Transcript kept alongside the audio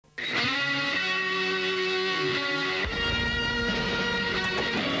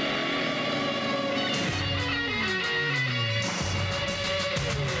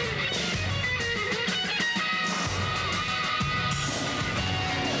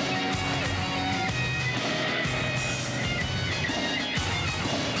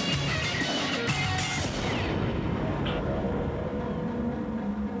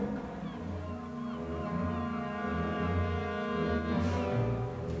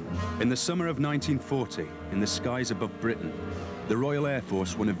In the summer of 1940, in the skies above Britain, the Royal Air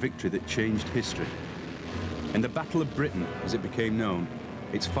Force won a victory that changed history. In the Battle of Britain, as it became known,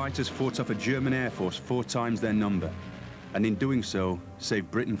 its fighters fought off a German Air Force 4 times their number, and in doing so,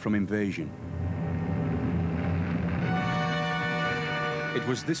 saved Britain from invasion. It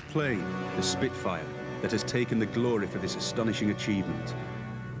was this plane, the Spitfire, that has taken the glory for this astonishing achievement.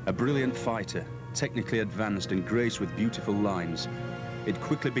 A brilliant fighter, technically advanced and graced with beautiful lines, it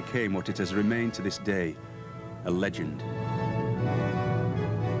quickly became what it has remained to this day, a legend.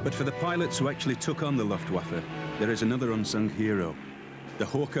 But for the pilots who actually took on the Luftwaffe, there is another unsung hero, the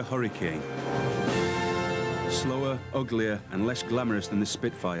Hawker Hurricane. Slower, uglier, and less glamorous than the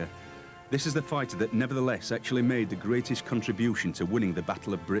Spitfire, this is the fighter that nevertheless actually made the greatest contribution to winning the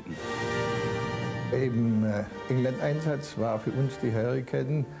Battle of Britain. Im England-Einsatz war für uns die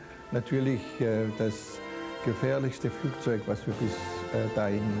Hurricane natürlich das gefährlichste Flugzeug, was wir bis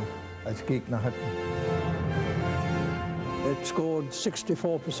dahin als Gegner hatten. It scored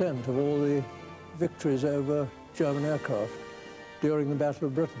 64% of all the victories over German aircraft during the Battle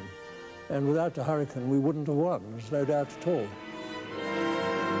of Britain. And without the Hurricane, we wouldn't have won, there's no doubt at all.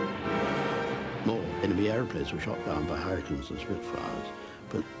 More enemy aeroplanes were shot down by Hurricanes and Spitfires,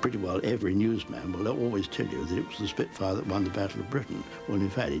 but pretty well every newsman will always tell you that it was the Spitfire that won the Battle of Britain. Well,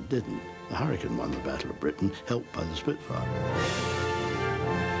 in fact, it didn't. The Hurricane won the Battle of Britain, helped by the Spitfire.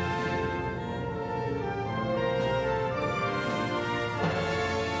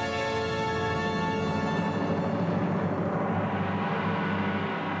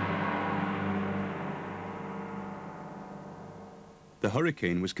 The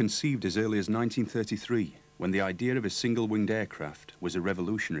Hurricane was conceived as early as 1933, when the idea of a single-winged aircraft was a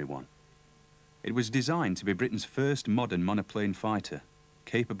revolutionary one. It was designed to be Britain's first modern monoplane fighter,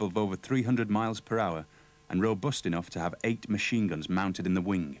 capable of over 300 miles per hour and robust enough to have 8 machine guns mounted in the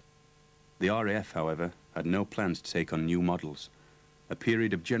wing. The RAF, however, had no plans to take on new models. A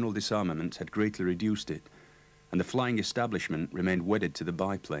period of general disarmament had greatly reduced it, and the flying establishment remained wedded to the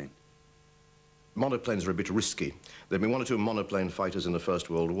biplane. Monoplanes are a bit risky. There have been 1 or 2 monoplane fighters in the First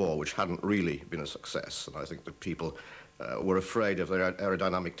World War which hadn't really been a success, and I think that people were afraid of the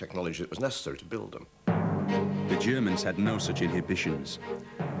aerodynamic technology that was necessary to build them. The Germans had no such inhibitions.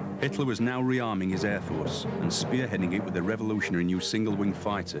 Hitler was now rearming his air force and spearheading it with a revolutionary new single-wing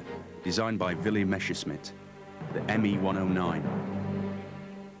fighter designed by Willy Messerschmitt, the ME-109.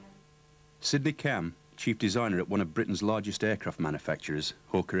 Sidney Cam, chief designer at one of Britain's largest aircraft manufacturers,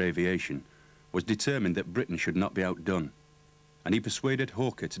 Hawker Aviation, was determined that Britain should not be outdone, and he persuaded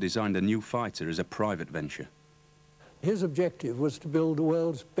Hawker to design the new fighter as a private venture. His objective was to build the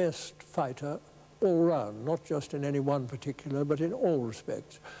world's best fighter all round, not just in any one particular, but in all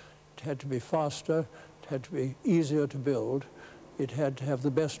respects. It had to be faster, it had to be easier to build, it had to have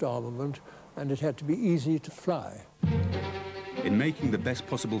the best armament, and it had to be easy to fly. In making the best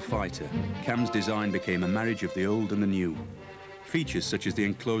possible fighter, Cam's design became a marriage of the old and the new. Features such as the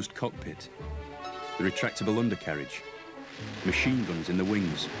enclosed cockpit, the retractable undercarriage, machine guns in the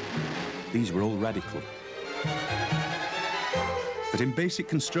wings, these were all radical. But in basic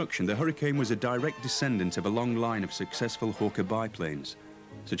construction, the Hurricane was a direct descendant of a long line of successful Hawker biplanes,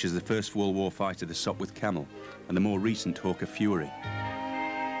 such as the First World War fighter, the Sopwith Camel, and the more recent Hawker Fury.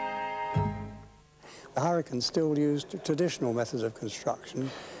 The Hurricane still used traditional methods of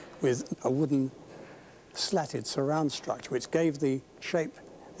construction with a wooden slatted surround structure, which gave the shape,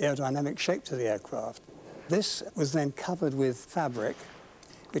 the aerodynamic shape to the aircraft. This was then covered with fabric,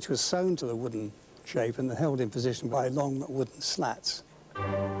 which was sewn to the wooden shape and held in position by long wooden slats.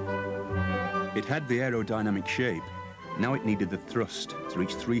 It had the aerodynamic shape. Now it needed the thrust to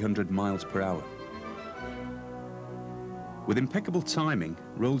reach 300 miles per hour. With impeccable timing,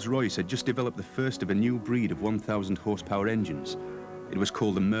 Rolls-Royce had just developed the first of a new breed of 1,000 horsepower engines. It was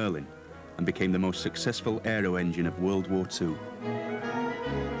called the Merlin and became the most successful aero engine of World War II.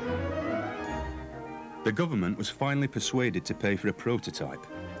 The government was finally persuaded to pay for a prototype,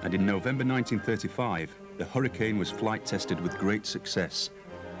 and in November 1935, the Hurricane was flight tested with great success.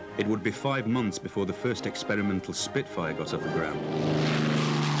 It would be 5 months before the first experimental Spitfire got off the ground.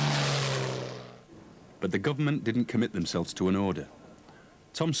 But the government didn't commit themselves to an order.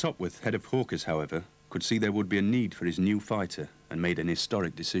 Tom Sopwith, head of Hawkers, however, could see there would be a need for his new fighter and made an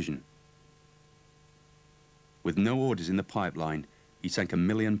historic decision. With no orders in the pipeline, he sank £1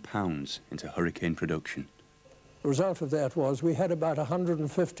 million into Hurricane production. The result of that was we had about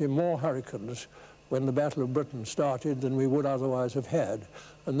 150 more Hurricanes when the Battle of Britain started than we would otherwise have had.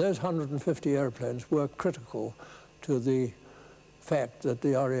 And those 150 airplanes were critical to the fact that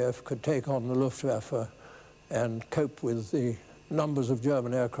the RAF could take on the Luftwaffe and cope with the numbers of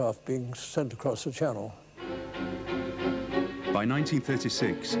German aircraft being sent across the Channel. By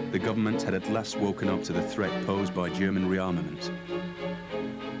 1936, the government had at last woken up to the threat posed by German rearmament.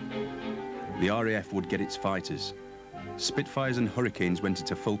 The RAF would get its fighters. Spitfires and Hurricanes went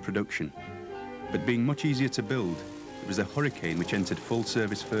into full production. But being much easier to build, it was the Hurricane which entered full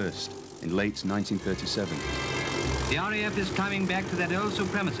service first, in late 1937. The RAF is climbing back to that old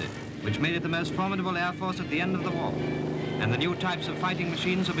supremacy, which made it the most formidable air force at the end of the war. And the new types of fighting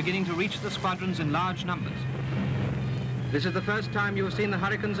machines are beginning to reach the squadrons in large numbers. This is the first time you have seen the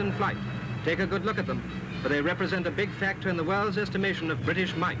Hurricanes in flight. Take a good look at them, for they represent a big factor in the world's estimation of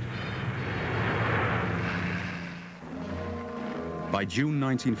British might. By June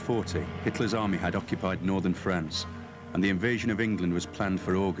 1940, Hitler's army had occupied northern France, and the invasion of England was planned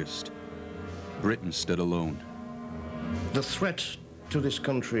for August. Britain stood alone. The threat to this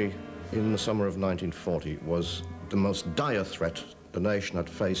country in the summer of 1940 was the most dire threat the nation had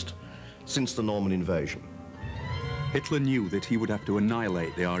faced since the Norman invasion. Hitler knew that he would have to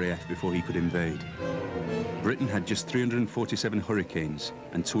annihilate the RAF before he could invade. Britain had just 347 Hurricanes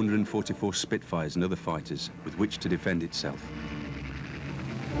and 244 Spitfires and other fighters with which to defend itself.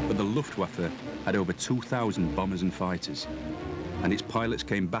 But the Luftwaffe had over 2,000 bombers and fighters, and its pilots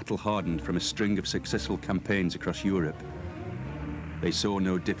came battle-hardened from a string of successful campaigns across Europe. They saw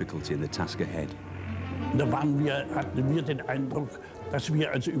no difficulty in the task ahead. Da hatten wir den Eindruck, dass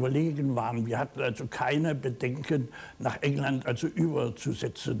wir also überlegen waren. Wir hatten also keine Bedenken, nach England also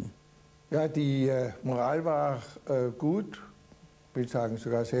überzusetzen. Ja, die Moral war gut, ich will sagen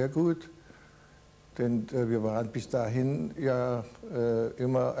sogar sehr gut, denn wir waren bis dahin ja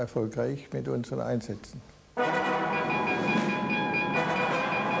immer erfolgreich mit unseren Einsätzen.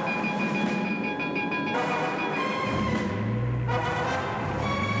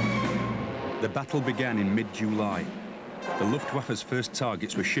 The battle began in mid-July. The Luftwaffe's first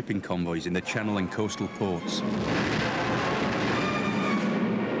targets were shipping convoys in the Channel and coastal ports.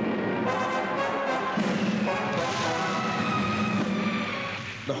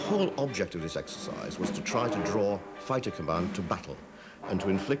 The whole object of this exercise was to try to draw Fighter Command to battle and to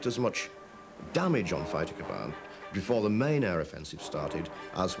inflict as much damage on Fighter Command before the main air offensive started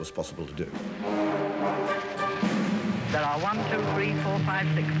as was possible to do. There are 1, 2, 3, 4, 5,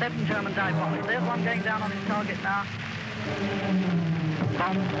 6, 7 German dive bombers. There's one going down on his target now.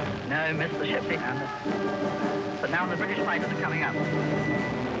 Bomb. No, missed the ship behind us. But now the British fighters are coming up.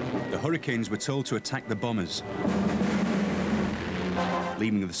 The Hurricanes were told to attack the bombers,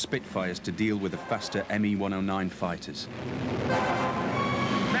 leaving the Spitfires to deal with the faster ME-109 fighters.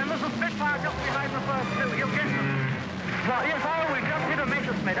 Then there's a Spitfire just behind the first two. He'll get them. Well, yes, oh, we just hit a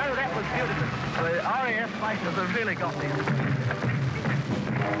Messerschmitt. Oh, that was beautiful. The RAF fighters have really got these.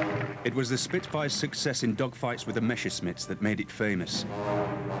 It was the Spitfire's success in dogfights with the Messerschmitts that made it famous.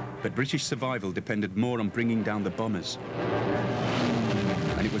 But British survival depended more on bringing down the bombers.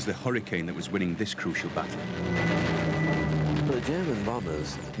 And it was the Hurricane that was winning this crucial battle. The German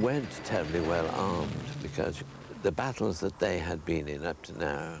bombers weren't terribly well armed because the battles that they had been in up to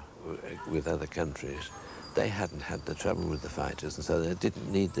now with other countries, they hadn't had the trouble with the fighters, and so they didn't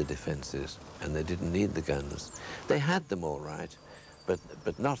need the defences and they didn't need the guns. They had them all right, but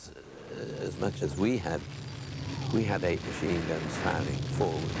not as much as we had. We had 8 machine guns firing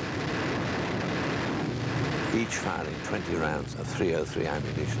forward, each firing 20 rounds of .303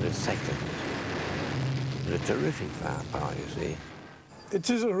 ammunition a second. A terrific firepower, you see. It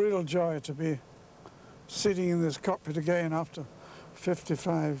is a real joy to be sitting in this cockpit again after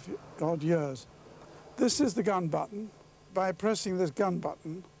 55 odd years. This is the gun button. By pressing this gun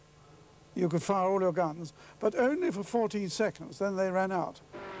button, you could fire all your guns, but only for 14 seconds, then they ran out.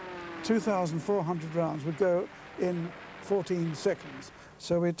 2,400 rounds would go in 14 seconds,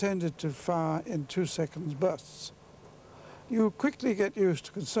 so we tended to fire in 2 seconds bursts. You quickly get used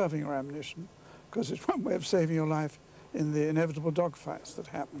to conserving your ammunition, because it's one way of saving your life in the inevitable dogfights that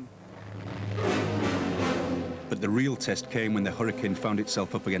happen. But the real test came when the Hurricane found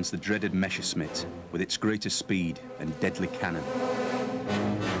itself up against the dreaded Messerschmitt with its greater speed and deadly cannon.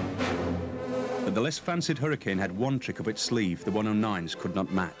 But the less fancied Hurricane had one trick up its sleeve the 109s could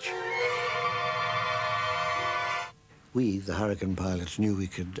not match. We, the Hurricane pilots, knew we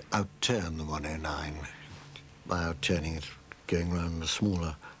could outturn the 109 by outturning it, going around a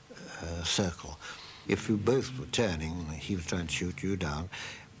smaller circle. If you both were turning, he was trying to shoot you down,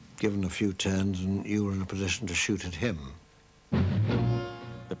 given a few turns and you were in a position to shoot at him.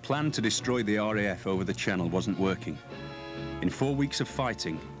 The plan to destroy the RAF over the Channel wasn't working. In 4 weeks of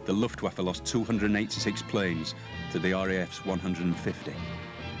fighting, the Luftwaffe lost 286 planes to the RAF's 150.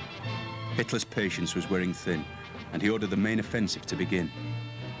 Hitler's patience was wearing thin, and he ordered the main offensive to begin.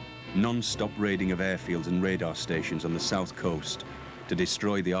 Non-stop raiding of airfields and radar stations on the south coast to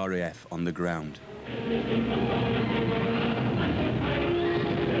destroy the RAF on the ground.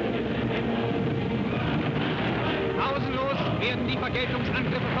 Pausenlos werden die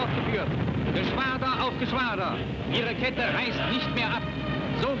Vergeltungsangriffe fortgeführt. Geschwader auf Geschwader. Ihre Kette reißt nicht mehr ab.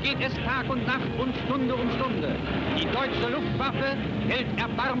 So geht es Tag und Nacht und Stunde um Stunde. Die deutsche Luftwaffe hält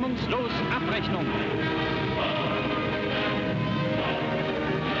erbarmungslos Abrechnung.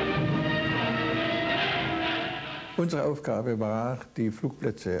 Unsere Aufgabe war, die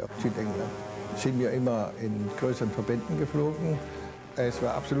Flugplätze auf Südengland. Sind wir immer in größeren Verbänden geflogen. Es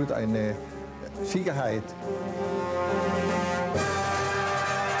war absolut eine Sicherheit.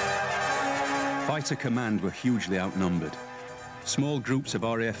 Fighter command were hugely outnumbered. Small groups of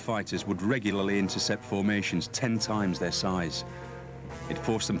RAF fighters would regularly intercept formations 10 times their size. It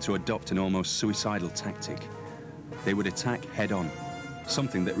forced them to adopt an almost suicidal tactic. They would attack head-on,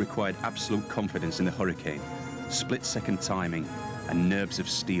 something that required absolute confidence in the Hurricane, split-second timing, and nerves of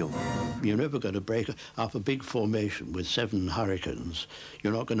steel. You're never going to break up a big formation with 7 Hurricanes.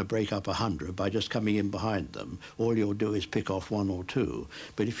 You're not going to break up 100 by just coming in behind them. All you'll do is pick off 1 or 2.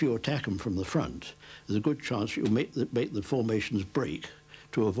 But if you attack them from the front, there's a good chance you'll make the formations break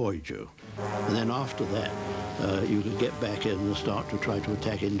to avoid you. And then after that, you can get back in and start to try to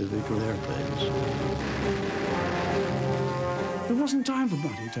attack individual airplanes. There wasn't time for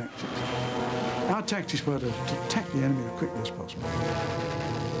bloody tactics. Our tactics were to attack the enemy as quickly as possible.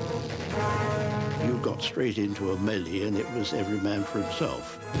 You got straight into a melee and it was every man for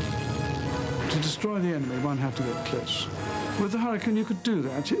himself. To destroy the enemy, one had to get close. With the Hurricane, you could do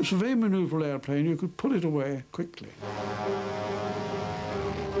that. It was a very manoeuvrable airplane. You could pull it away quickly.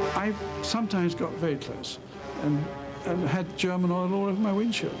 I sometimes got very close and had German oil all over my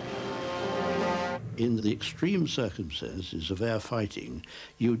windshield. In the extreme circumstances of air fighting,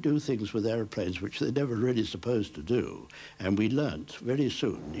 you do things with airplanes which they're never really supposed to do. And we learnt very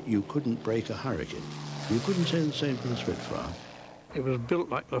soon that you couldn't break a Hurricane. You couldn't say the same for the Spitfire. It was built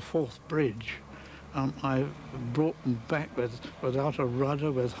like the Fourth Bridge. I brought them back without a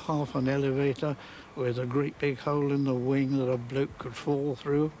rudder, with half an elevator, with a great big hole in the wing that a bloke could fall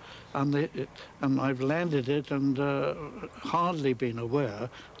through. And I've landed it and hardly been aware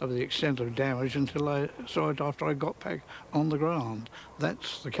of the extent of damage until I saw it after I got back on the ground.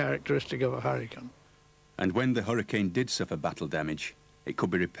 That's the characteristic of a Hurricane. And when the Hurricane did suffer battle damage, it could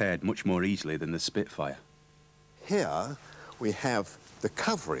be repaired much more easily than the Spitfire. Here we have the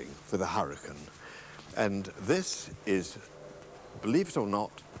covering for the Hurricane. And this is, believe it or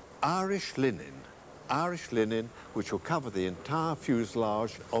not, Irish linen which will cover the entire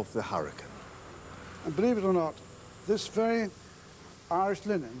fuselage of the Hurricane. And believe it or not, this very Irish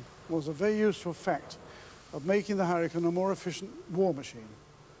linen was a very useful fact of making the Hurricane a more efficient war machine,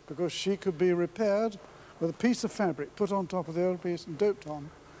 because she could be repaired with a piece of fabric put on top of the old piece and doped on,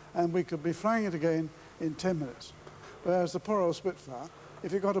 and we could be flying it again in 10 minutes. Whereas the poor old Spitfire,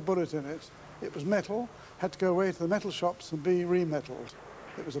 if you got a bullet in it, it was metal, had to go away to the metal shops and be remetalled.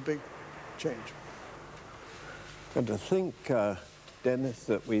 It was a big change. And to think, Dennis,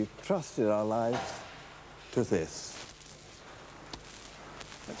 that we've trusted our lives to this.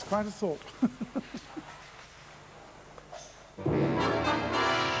 That's quite a thought.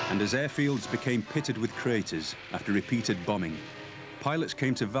 And as airfields became pitted with craters after repeated bombing, pilots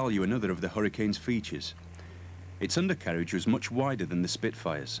came to value another of the Hurricane's features. Its undercarriage was much wider than the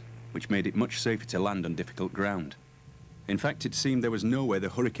Spitfire's, which made it much safer to land on difficult ground. In fact, it seemed there was nowhere the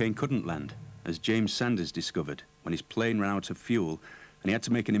Hurricane couldn't land, as James Sanders discovered when his plane ran out of fuel and he had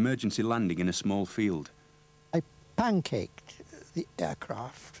to make an emergency landing in a small field. I pancaked the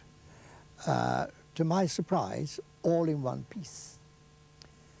aircraft, to my surprise, all in one piece.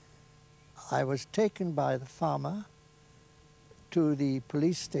 I was taken by the farmer to the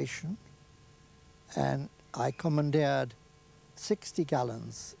police station and I commandeered 60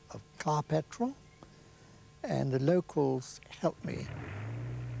 gallons of car petrol, and the locals helped me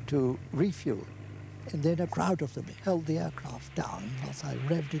to refuel. And then a crowd of them held the aircraft down as I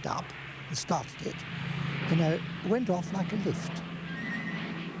revved it up and started it, and I went off like a lift.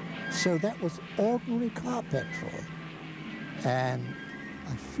 So that was ordinary car petrol. And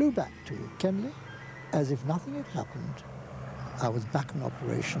I flew back to Kenley as if nothing had happened. I was back in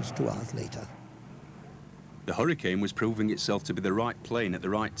operations 2 hours later. The Hurricane was proving itself to be the right plane at the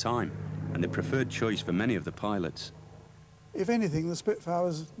right time and the preferred choice for many of the pilots. If anything, the Spitfire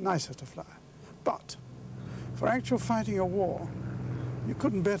was nicer to fly. But for actual fighting a war, you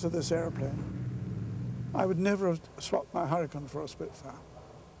couldn't better this aeroplane. I would never have swapped my Hurricane for a Spitfire.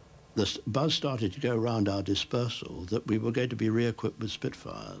 The buzz started to go around our dispersal that we were going to be re-equipped with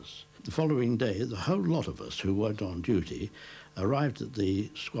Spitfires. The following day, the whole lot of us who weren't on duty arrived at the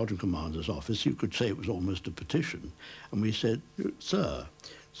squadron commander's office. You could say it was almost a petition. And we said, "Sir,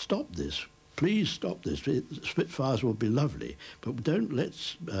 stop this. Please stop this. Spitfires will be lovely, but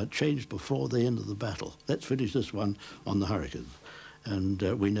let's change before the end of the battle. Let's finish this one on the Hurricane." And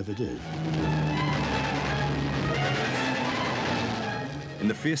we never did. In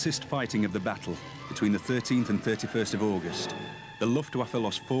the fiercest fighting of the battle, between the 13th and 31st of August, the Luftwaffe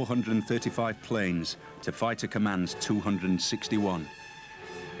lost 435 planes to Fighter Command's 261.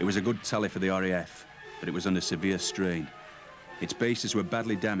 It was a good tally for the RAF, but it was under severe strain. Its bases were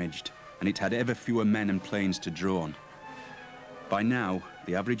badly damaged, and it had ever fewer men and planes to draw on. By now,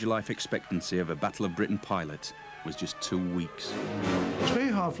 the average life expectancy of a Battle of Britain pilot was just 2 weeks. It's very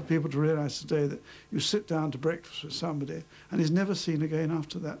hard for people to realise today that you sit down to breakfast with somebody and he's never seen again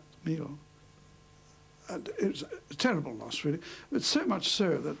after that meal. And it's a terrible loss, really. But so much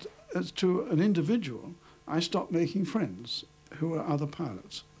so that, as to an individual, I stopped making friends who were other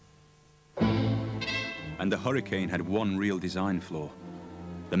pilots. And the Hurricane had one real design flaw.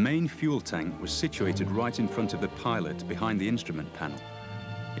 The main fuel tank was situated right in front of the pilot behind the instrument panel.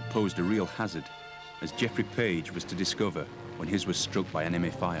 It posed a real hazard, as Geoffrey Page was to discover when his was struck by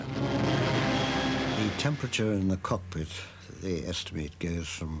enemy fire. The temperature in the cockpit, they estimate, goes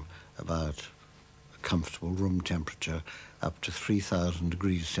from about a comfortable room temperature up to 3,000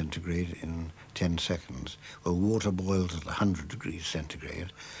 degrees centigrade in 10 seconds. Well, water boils at 100 degrees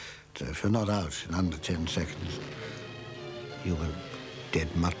centigrade, so if you're not out in under 10 seconds, you were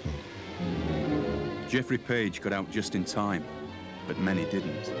dead mutton. Geoffrey Page got out just in time, but many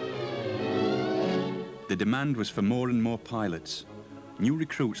didn't. The demand was for more and more pilots. New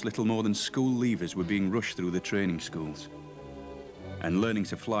recruits, little more than school leavers, were being rushed through the training schools. And learning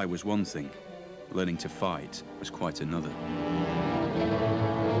to fly was one thing, learning to fight was quite another.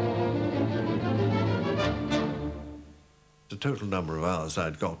 The total number of hours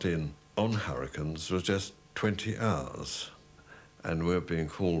I'd got in on Hurricanes was just 20 hours. And we're being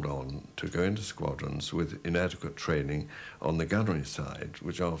called on to go into squadrons with inadequate training on the gunnery side,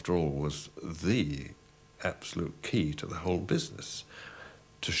 which after all was the absolute key to the whole business,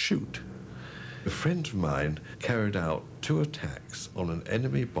 to shoot. A friend of mine carried out 2 attacks on an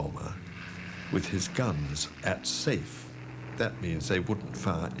enemy bomber with his guns at safe. That means they wouldn't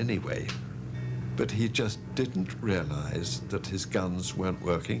fire anyway. But he just didn't realise that his guns weren't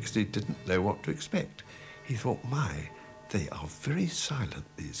working because he didn't know what to expect. He thought, my, they are very silent,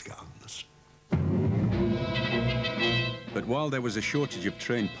 these guns. But while there was a shortage of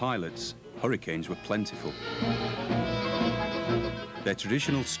trained pilots, Hurricanes were plentiful. Their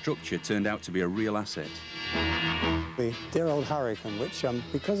traditional structure turned out to be a real asset. The dear old Hurricane, which,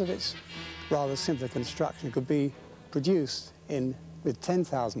 because of its rather simpler construction, could be produced with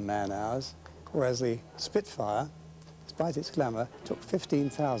 10,000 man-hours, whereas the Spitfire, despite its glamour, took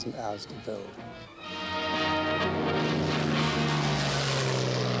 15,000 hours to build.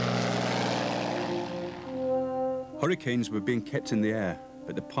 Hurricanes were being kept in the air,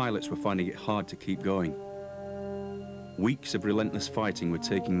 but the pilots were finding it hard to keep going. Weeks of relentless fighting were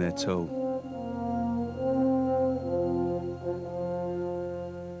taking their toll.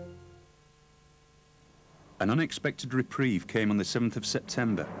 An unexpected reprieve came on the 7th of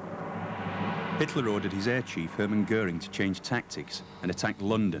September. Hitler ordered his air chief, Hermann Goering, to change tactics and attack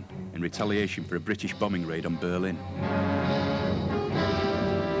London in retaliation for a British bombing raid on Berlin.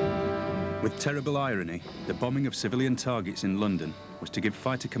 With terrible irony, the bombing of civilian targets in London was to give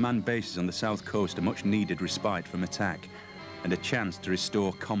Fighter Command bases on the south coast a much-needed respite from attack and a chance to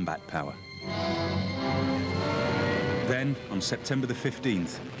restore combat power. Then, on September the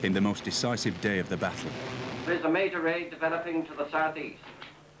 15th, came the most decisive day of the battle. There's a major raid developing to the southeast.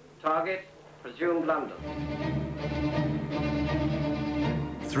 Target, presumed London.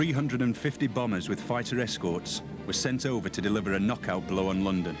 350 bombers with fighter escorts were sent over to deliver a knockout blow on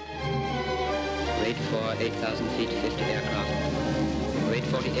London. Rate for 8,000 feet, 50 aircraft. Rate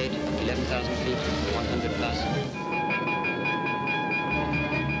 48, 11,000 feet, 100 plus.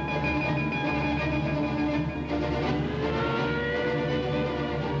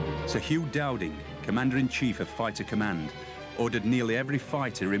 Sir Hugh Dowding, Commander-in-Chief of Fighter Command, ordered nearly every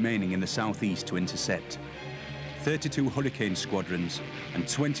fighter remaining in the southeast to intercept. 32 Hurricane squadrons and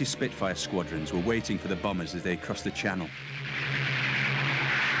 20 Spitfire squadrons were waiting for the bombers as they crossed the Channel.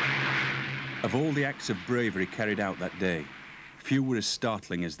 Of all the acts of bravery carried out that day, few were as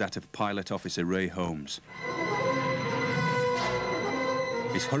startling as that of Pilot Officer Ray Holmes.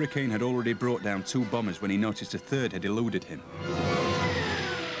 His Hurricane had already brought down 2 bombers when he noticed a third had eluded him.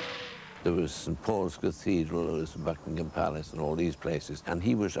 There was St. Paul's Cathedral, there was Buckingham Palace and all these places, and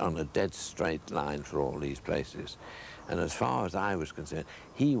he was on a dead straight line for all these places. And as far as I was concerned,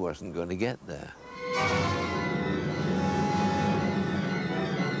 he wasn't going to get there.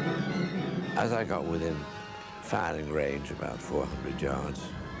 As I got within firing range, about 400 yards,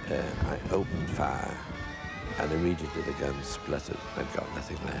 I opened fire, and immediately the gun spluttered. I'd got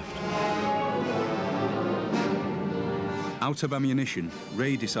nothing left. Out of ammunition,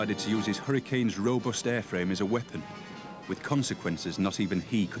 Ray decided to use his Hurricane's robust airframe as a weapon, with consequences not even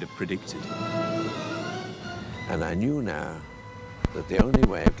he could have predicted. And I knew now that the only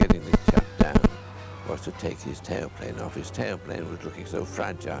way of getting this chap down was to take his tailplane off. His tailplane was looking so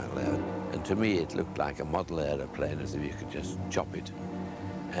fragile there, and to me it looked like a model aeroplane, as if you could just chop it.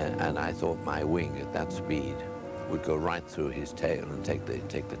 And I thought my wing at that speed would go right through his tail and take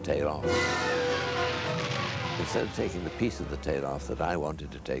the tail off. Instead of taking the piece of the tail off that I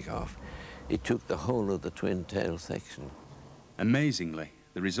wanted to take off, it took the whole of the twin tail section. Amazingly,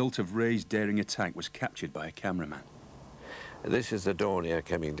 the result of Ray's daring attack was captured by a cameraman. This is the Dornier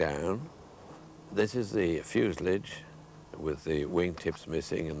coming down. This is the fuselage with the wingtips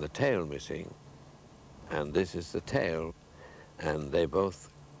missing and the tail missing. And this is the tail, and they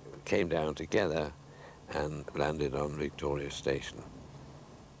both came down together and landed on Victoria Station.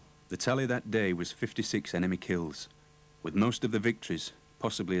 The tally that day was 56 enemy kills, with most of the victories,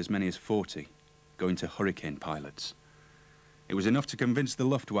 possibly as many as 40, going to Hurricane pilots. It was enough to convince the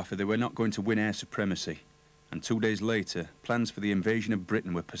Luftwaffe they were not going to win air supremacy, and 2 days later, plans for the invasion of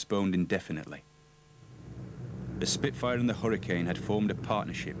Britain were postponed indefinitely. The Spitfire and the Hurricane had formed a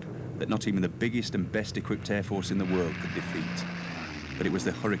partnership that not even the biggest and best equipped air force in the world could defeat. But it was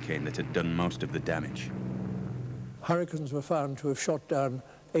the Hurricane that had done most of the damage. Hurricanes were found to have shot down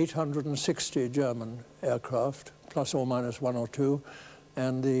 860 German aircraft, plus or minus one or two,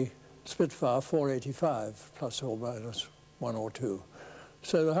 and the Spitfire 485, plus or minus one or two.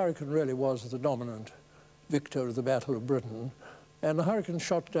 So the Hurricane really was the dominant victor of the Battle of Britain, and the Hurricane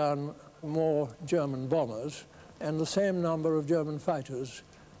shot down more German bombers and the same number of German fighters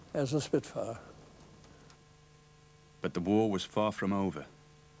as the Spitfire. But the war was far from over,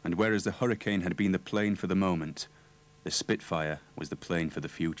 and whereas the Hurricane had been the plane for the moment, the Spitfire was the plane for the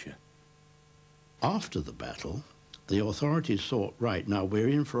future. After the battle, the authorities thought, right, now we're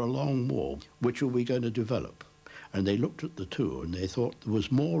in for a long war. Which are we going to develop? And they looked at the two and they thought there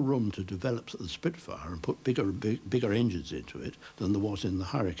was more room to develop the Spitfire and put bigger engines into it than there was in the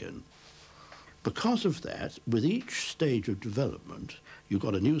Hurricane. Because of that, with each stage of development, you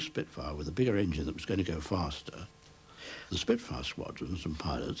got a new Spitfire with a bigger engine that was going to go faster. The Spitfire squadrons and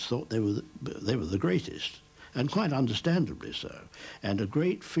pilots thought they were the greatest, and quite understandably so, and a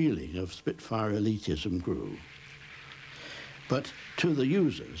great feeling of Spitfire elitism grew. But to the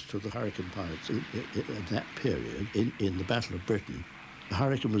users, to the Hurricane pilots in that period, in the Battle of Britain, the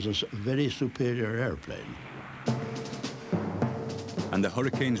Hurricane was a very superior airplane. And the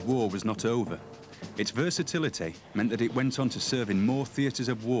Hurricane's war was not over. Its versatility meant that it went on to serve in more theatres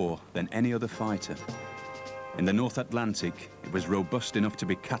of war than any other fighter. In the North Atlantic, it was robust enough to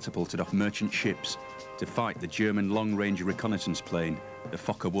be catapulted off merchant ships to fight the German long-range reconnaissance plane, the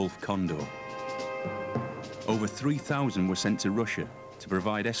Focke-Wulf Condor. Over 3,000 were sent to Russia to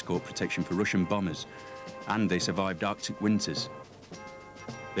provide escort protection for Russian bombers, and they survived Arctic winters.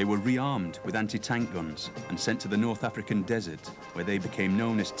 They were rearmed with anti-tank guns and sent to the North African desert, where they became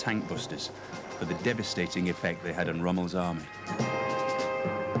known as tank busters for the devastating effect they had on Rommel's army.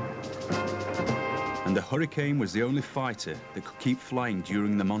 And the Hurricane was the only fighter that could keep flying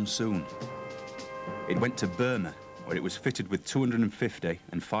during the monsoon. It went to Burma, where it was fitted with 250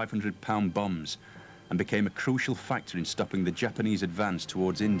 and 500-pound bombs and became a crucial factor in stopping the Japanese advance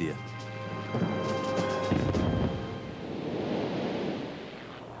towards India.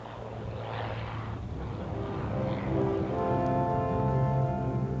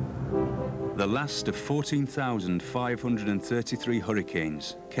 The last of 14,533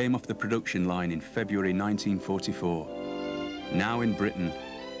 Hurricanes came off the production line in February 1944. Now in Britain,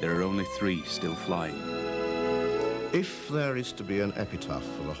 there are only 3 still flying. If there is to be an epitaph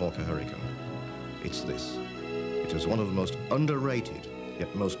for the Hawker Hurricane, it's this. It is one of the most underrated,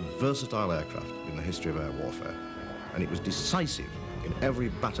 yet most versatile aircraft in the history of air warfare, and it was decisive in every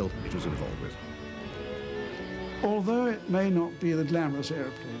battle it was involved with. Although it may not be the glamorous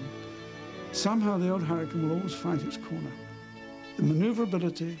airplane, somehow the old Hurricane will always find its corner. The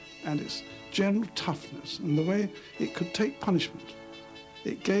maneuverability and its general toughness and the way it could take punishment,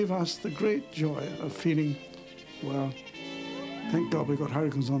 it gave us the great joy of feeling, well, thank God we've got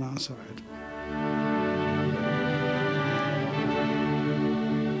Hurricanes on our side.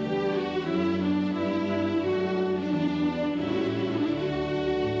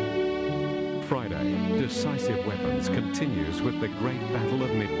 Friday, Decisive Weapons continues with the Great Battle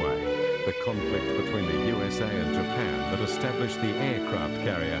of Midway, the conflict between the USA and Japan that established the aircraft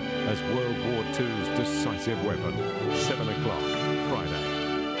carrier as World War II's decisive weapon. 7 o'clock, Friday.